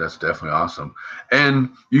awesome, dude. That's definitely awesome. And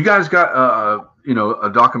you guys got a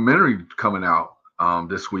documentary coming out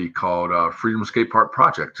this week called Freedom Skate Park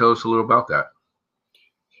Project. Tell us a little about that.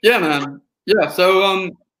 Yeah, man. Yeah. So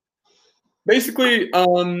basically,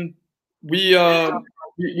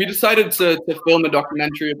 we decided to film a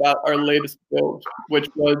documentary about our latest build, which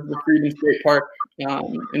was the Freedom Skate Park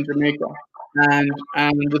in Jamaica. And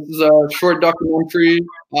this is a short documentary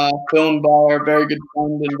filmed by our very good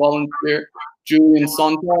friend and volunteer, Julian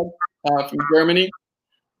Sontag from Germany.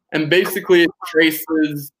 And basically it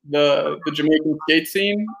traces the Jamaican skate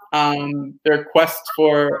scene, their quest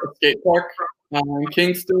for a skate park in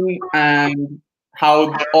Kingston, and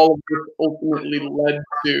how all of this ultimately led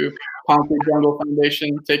to Concrete Jungle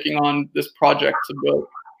Foundation taking on this project to build.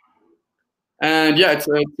 And yeah, it's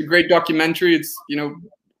a great documentary. It's,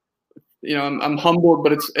 I'm humbled,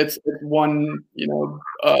 but it's won,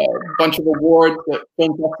 bunch of awards at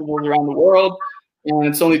film festivals around the world, and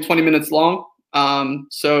it's only 20 minutes long.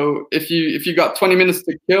 So if you got 20 minutes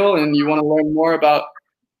to kill and you want to learn more about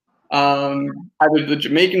either the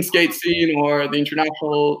Jamaican skate scene or the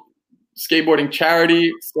international skateboarding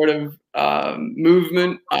charity sort of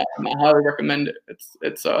movement, I highly recommend it.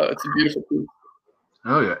 It's a beautiful piece.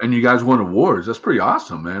 Oh yeah, and you guys won awards. That's pretty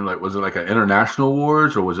awesome, man. Like, was it like an international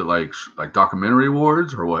awards, or was it like documentary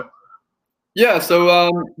awards, or what? Yeah,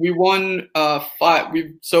 so we won 5.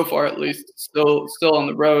 We've so far, at least, still on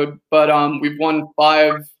the road, but we've won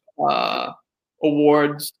 5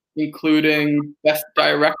 awards, including Best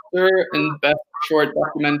Director and Best Short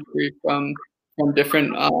Documentary from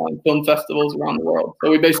different film festivals around the world. So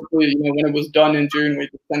we basically, when it was done in June, we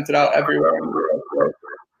just sent it out everywhere in Europe. So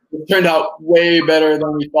it turned out way better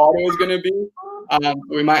than we thought it was going to be.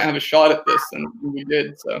 We might have a shot at this, and we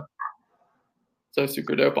did. So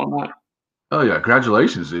super dope on that. Oh yeah,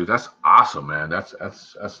 congratulations, dude. That's awesome, man. That's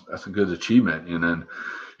a good achievement. And then,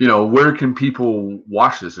 where can people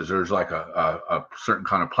watch this? Is there's like a certain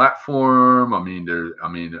kind of platform? They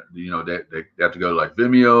have to go to like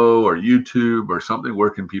Vimeo or YouTube or something. Where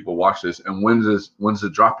can people watch this? And when's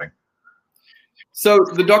it dropping? So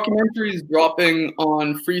the documentary is dropping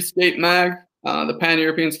on Free Skate Mag, the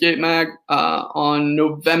Pan-European Skate Mag, on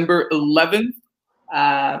November 11th,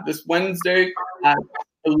 this Wednesday at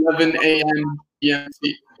 11 a.m.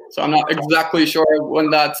 GMT. So I'm not exactly sure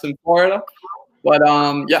when that's in Florida, but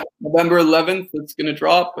yeah, November 11th it's gonna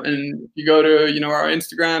drop. And if you go to our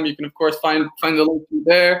Instagram, you can of course find the link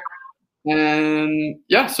there. And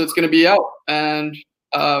yeah, so it's gonna be out, and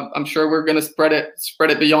I'm sure we're gonna spread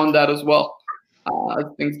it beyond that as well as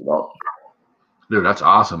things develop. Dude, that's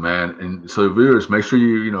awesome, man. And so viewers, make sure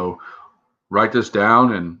you write this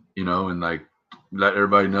down and and like let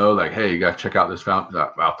everybody know, like, hey, you got to check out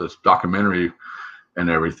about this documentary and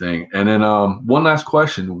everything. And then one last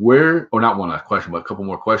question, not one last question, but a couple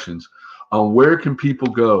more questions. Where can people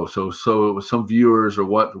go? So some viewers or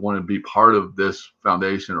what want to be part of this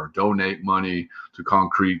foundation or donate money to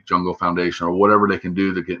Concrete Jungle Foundation or whatever they can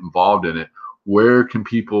do to get involved in it. Where can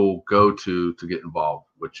people go to get involved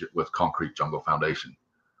with Concrete Jungle Foundation?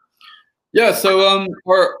 Yeah, so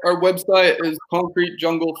our website is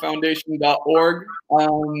concretejunglefoundation.org.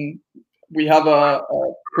 We have a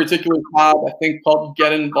particular tab, I think, called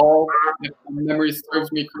Get Involved, if my memory serves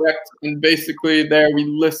me correct. And basically there we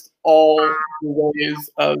list all the ways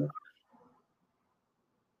of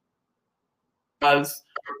as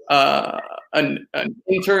an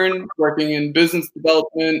intern working in business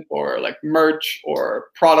development or like merch or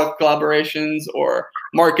product collaborations or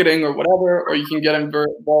marketing or whatever, or you can get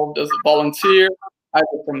involved as a volunteer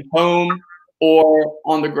either from home or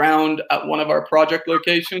on the ground at one of our project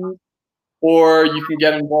locations, or you can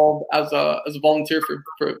get involved as a volunteer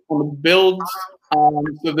on the builds. So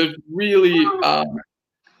there's really a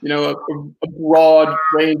broad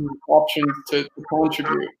range of options to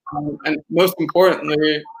contribute. And most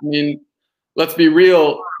importantly, I mean, let's be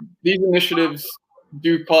real, these initiatives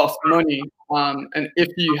do cost money. And if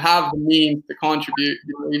you have the means to contribute,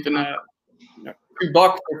 even $2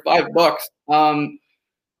 or $5,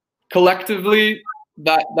 collectively,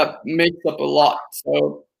 that makes up a lot.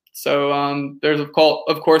 So there's of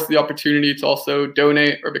course the opportunity to also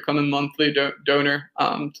donate or become a monthly donor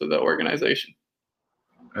to the organization.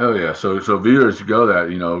 Oh yeah, so viewers, you go that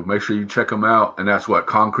make sure you check them out, and that's what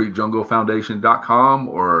concretejunglefoundation.com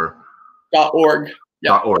or .org.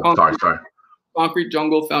 Yeah. .org. Sorry.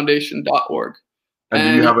 Concretejunglefoundation.org. And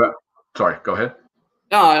do you have a? Sorry, go ahead.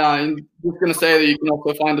 No, I'm just gonna say that you can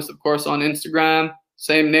also find us, of course, on Instagram,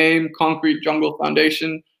 same name, Concrete Jungle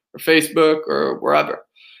Foundation, or Facebook, or wherever.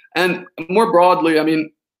 And more broadly, I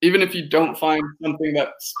mean, even if you don't find something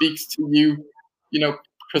that speaks to you,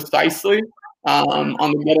 precisely, on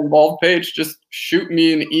the Get Involved page, just shoot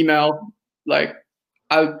me an email. Like,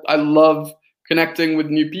 I love connecting with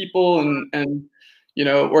new people and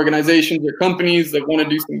organizations or companies that want to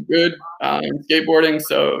do some good in skateboarding.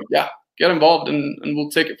 So yeah, get involved and we'll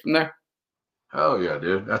take it from there. Oh yeah,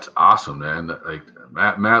 dude, that's awesome, man. Like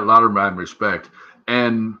Matt, a lot of respect.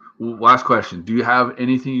 And last question: do you have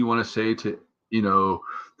anything you want to say to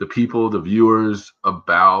the people, the viewers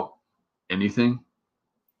about anything?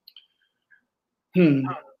 That's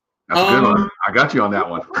a good one. I got you on that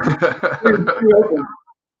one.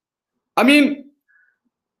 I mean,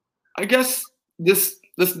 I guess this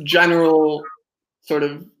general sort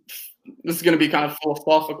of, this is going to be kind of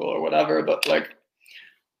philosophical or whatever, but like,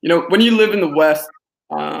 when you live in the West,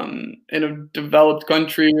 in a developed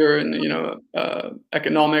country or in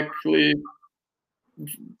economically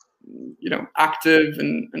active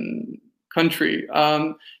and country,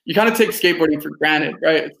 you kind of take skateboarding for granted,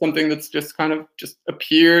 right? It's something that's just kind of just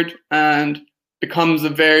appeared and becomes a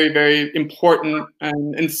very, very important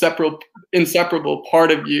and inseparable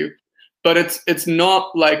part of you. But it's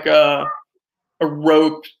not like a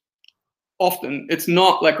rope. Often it's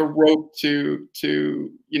not like a rope to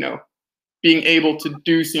being able to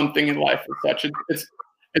do something in life as such. It's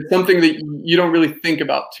something that you don't really think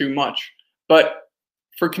about too much. But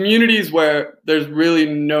for communities where there's really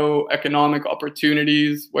no economic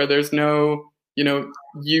opportunities, where there's no,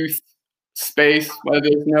 youth space, where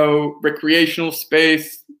there's no recreational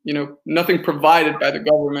space, nothing provided by the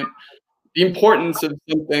government, the importance of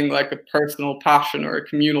something like a personal passion or a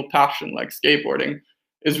communal passion like skateboarding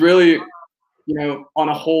is really, on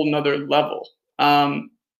a whole nother level.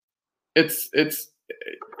 It's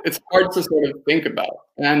hard to sort of think about.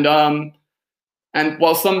 And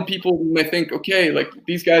while some people may think, okay, like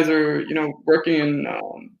these guys are, working in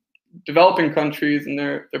developing countries and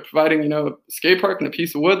they're providing, a skate park and a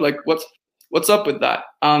piece of wood, like what's up with that?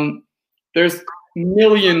 There's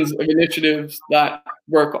millions of initiatives that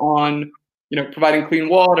work on, providing clean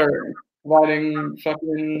water, providing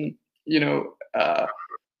fucking,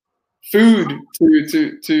 food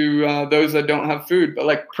to those that don't have food, but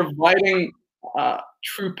like providing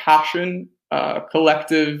true passion,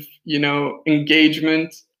 collective,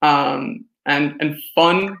 engagement, and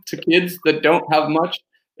fun to kids that don't have much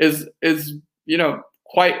is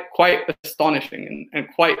quite astonishing and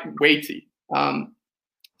quite weighty.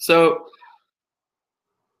 So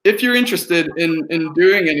if you're interested in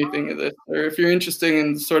doing anything of this, or if you're interested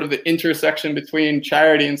in sort of the intersection between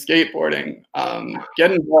charity and skateboarding,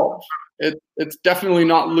 get involved. It's definitely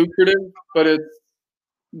not lucrative, but it's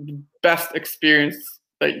the best experience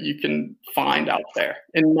that you can find out there,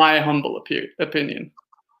 in my humble opinion.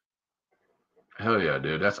 Hell yeah,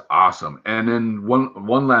 dude, that's awesome. And then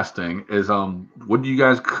one last thing is, what do you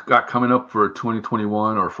guys got coming up for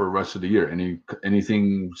 2021 or for the rest of the year?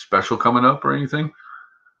 Anything special coming up or anything?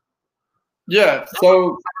 Yeah,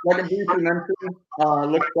 so like I briefly mentioned,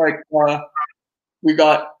 looks like we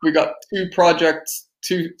got two projects,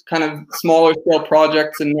 two kind of smaller scale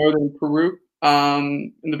projects in northern Peru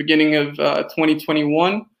in the beginning of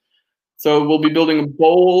 2021. So we'll be building a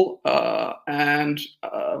bowl and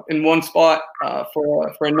in one spot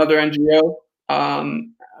for another NGO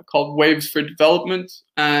called Waves for Development,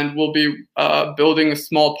 and we'll be building a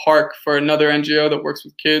small park for another NGO that works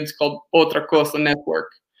with kids called Otra Cosa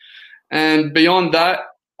Network. And beyond that,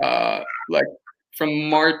 like from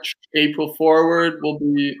March, April forward, we'll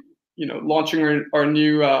be, launching our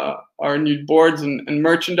new boards and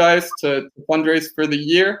merchandise to fundraise for the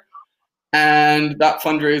year. And that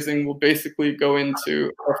fundraising will basically go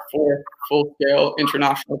into our fourth full-scale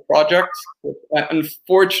international project. I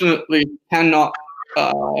unfortunately cannot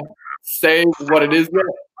say what it is yet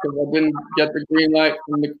because I didn't get the green light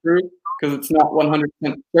from the crew because it's not 100%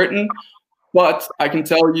 certain. But I can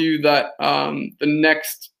tell you that the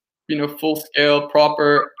next, full-scale,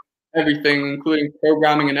 proper everything, including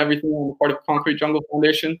programming and everything on the part of Concrete Jungle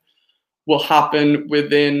Foundation, will happen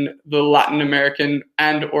within the Latin American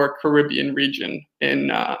and or Caribbean region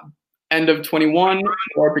in end of 21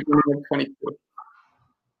 or beginning of 22.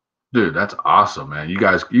 Dude, that's awesome, man. You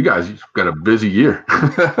guys got a busy year.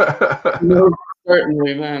 No,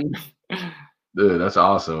 certainly, man. Dude, that's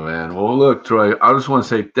awesome, man. Well, look, Troy, I just want to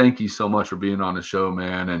say thank you so much for being on the show,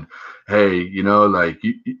 man. And hey, like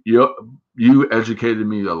you educated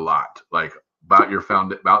me a lot, like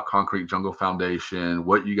about Concrete Jungle Foundation,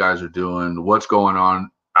 what you guys are doing, what's going on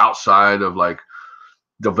outside of like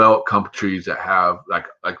developed countries that have like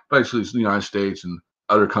basically the United States and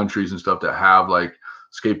other countries and stuff that have like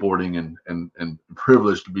skateboarding and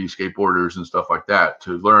privileged to be skateboarders and stuff like that.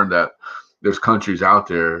 To learn that there's countries out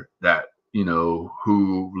there that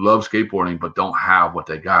who love skateboarding but don't have what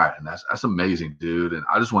they got, and that's amazing, dude. And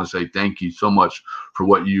I just want to say thank you so much for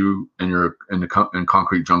what you and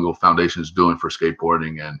Concrete Jungle Foundation is doing for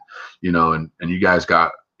skateboarding, and and you guys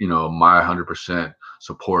got my 100%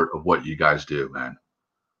 support of what you guys do, man.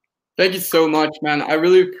 Thank you so much, man. I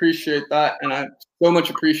really appreciate that, and I so much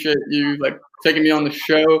appreciate you like taking me on the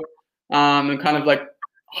show and kind of like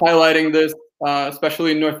highlighting this.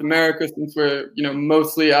 Especially in North America, since we're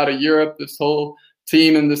mostly out of Europe, this whole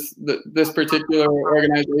team and this particular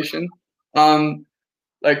organization,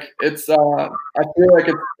 like it's I feel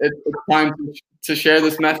like it's time to share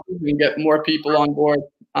this message and get more people on board.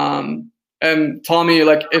 And Tommie,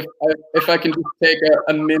 like if I can just take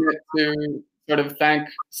a minute to sort of thank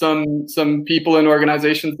some people and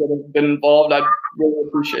organizations that have been involved, I'd really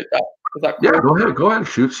appreciate that. Is that cool? Yeah, go ahead,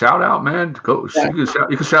 shout out, man. Yeah.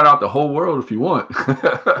 You can shout out the whole world if you want.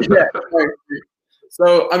 Yeah.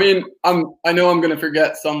 So, I mean, I know I'm going to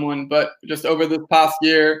forget someone, but just over this past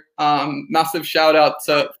year, massive shout out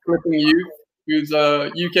to Flipping Youth, who's a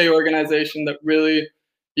UK organization that really,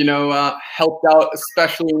 helped out,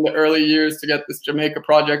 especially in the early years, to get this Jamaica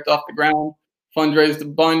project off the ground. Fundraised a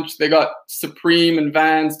bunch. They got Supreme and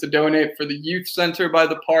vans to donate for the youth center by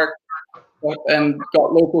the park, and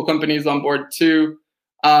got local companies on board too.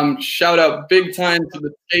 Shout out big time to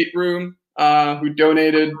the Skate Room, who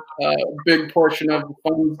donated a big portion of the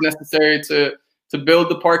funds necessary to build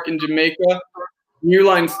the park in Jamaica. New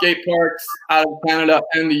Line skate parks out of Canada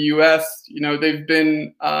and the US, they've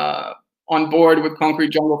been on board with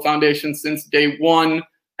Concrete Jungle Foundation since day one,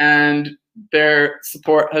 and their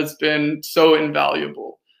support has been so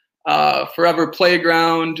invaluable. Forever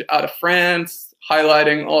Playground out of France,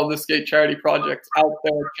 highlighting all the skate charity projects out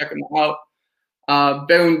there. Check them out.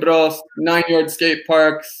 Beun Bros, 9 Yard Skate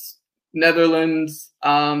Parks, Netherlands.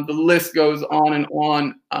 The list goes on and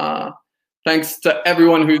on. Thanks to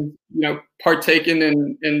everyone who's partaken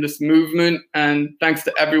in this movement, and thanks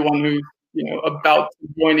to everyone who's about to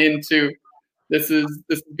join into this is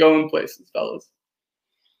going places, fellas.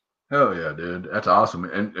 Hell yeah, dude. That's awesome.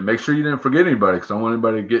 And make sure you didn't forget anybody, because I don't want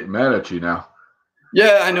anybody to get mad at you now.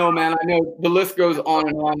 Yeah, I know, man. I know the list goes on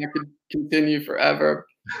and on. I could continue forever.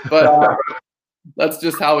 But that's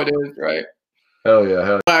just how it is, right? Hell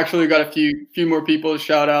yeah. I actually got a few more people to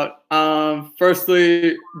shout out.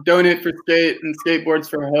 Firstly, Donate for Skate and Skateboards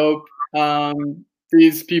for Hope.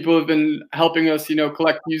 These people have been helping us,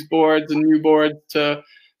 collect used boards and new boards to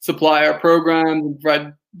supply our programs and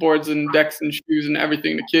provide boards and decks and shoes and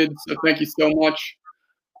everything to kids. So thank you so much.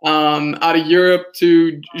 Out of Europe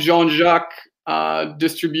to Jean-Jacques,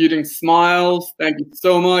 distributing Smiles. Thank you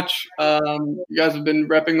so much. You guys have been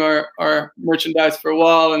repping our merchandise for a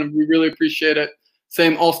while, and we really appreciate it.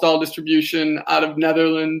 Same All-Style Distribution out of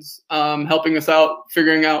Netherlands, helping us out,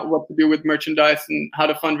 figuring out what to do with merchandise and how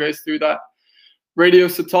to fundraise through that. Radio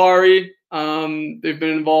Satari, they've been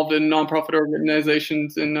involved in nonprofit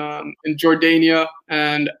organizations in Jordania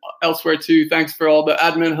and elsewhere too. Thanks for all the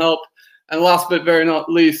admin help. And last but very not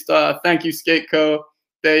least, thank you, Skateco.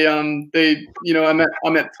 They I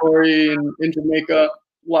met Tori in Jamaica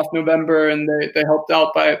last November, and they helped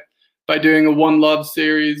out by doing a One Love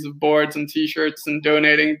series of boards and T-shirts and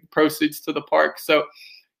donating proceeds to the park. So,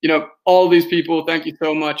 all these people, thank you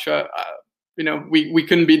so much. We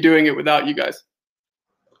couldn't be doing it without you guys.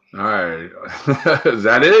 All right. Is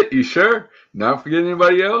that it? You sure? Not forgetting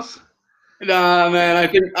anybody else? Nah, man.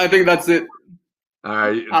 I think that's it. All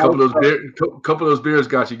right. A couple of those beers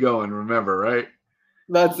got you going. Remember, right?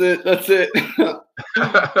 That's it. I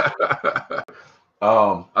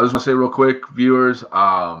just want to say real quick, viewers,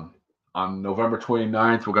 on November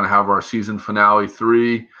 29th, we're going to have our season finale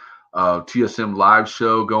 3 TSM live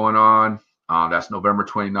show going on. That's November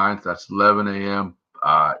 29th. That's 11 a.m.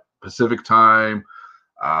 Pacific time,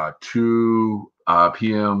 2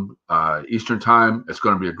 p.m. Eastern time. It's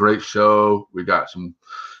going to be a great show. We got some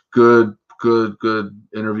good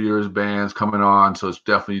interviewers, bands coming on. So it's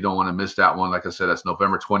definitely, you don't want to miss that one. Like I said, that's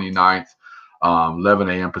November 29th, 11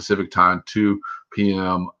 a.m. Pacific time, 2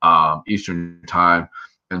 p.m. Eastern time.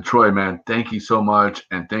 And Troy, man, thank you so much.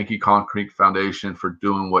 And thank you, Concrete Foundation, for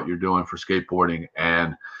doing what you're doing for skateboarding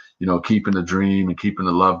and, keeping the dream and keeping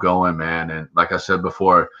the love going, man. And like I said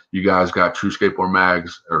before, you guys got True Skateboard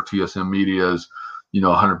Mags or TSM Media's,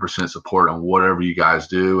 100% support on whatever you guys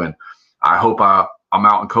do. And I hope I'm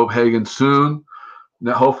out in Copenhagen soon.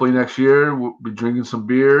 Hopefully next year we'll be drinking some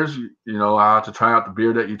beers. I have to try out the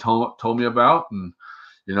beer that you told me about, and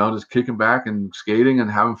just kicking back and skating and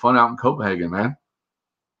having fun out in Copenhagen, man.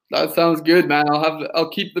 That sounds good, man. I'll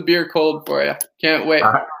keep the beer cold for you. Can't wait.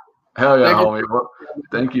 All right. Hell yeah, homie. Well,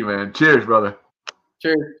 thank you, man. Cheers, brother.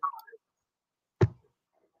 Cheers.